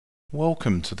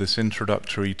Welcome to this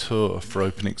introductory tour for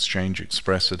OpenExchange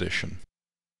Express Edition.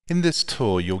 In this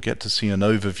tour, you'll get to see an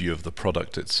overview of the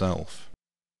product itself.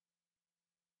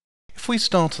 If we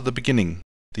start at the beginning,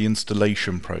 the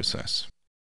installation process.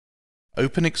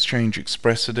 OpenExchange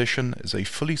Express Edition is a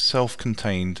fully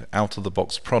self-contained,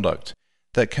 out-of-the-box product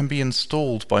that can be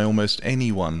installed by almost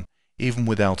anyone, even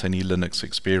without any Linux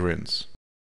experience.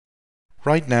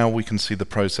 Right now we can see the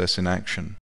process in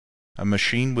action. A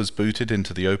machine was booted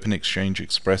into the OpenExchange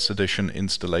Express Edition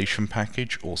installation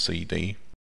package, or CD.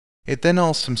 It then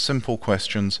asked some simple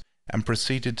questions and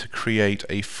proceeded to create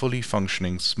a fully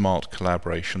functioning smart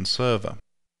collaboration server.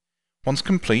 Once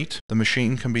complete, the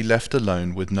machine can be left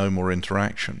alone with no more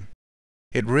interaction.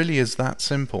 It really is that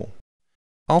simple.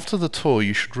 After the tour,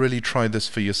 you should really try this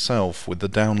for yourself with the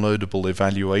downloadable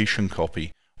evaluation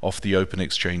copy off the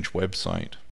OpenExchange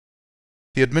website.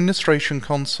 The administration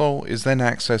console is then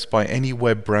accessed by any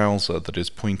web browser that is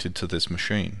pointed to this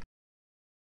machine.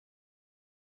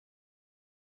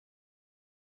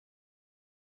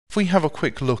 If we have a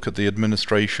quick look at the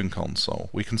administration console,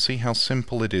 we can see how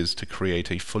simple it is to create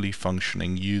a fully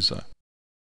functioning user.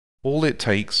 All it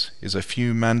takes is a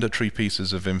few mandatory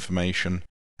pieces of information,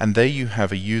 and there you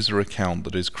have a user account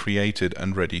that is created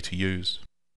and ready to use.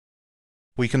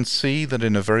 We can see that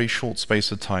in a very short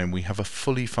space of time we have a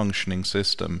fully functioning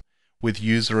system with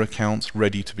user accounts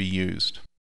ready to be used.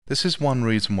 This is one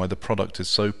reason why the product is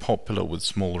so popular with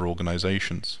smaller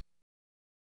organizations.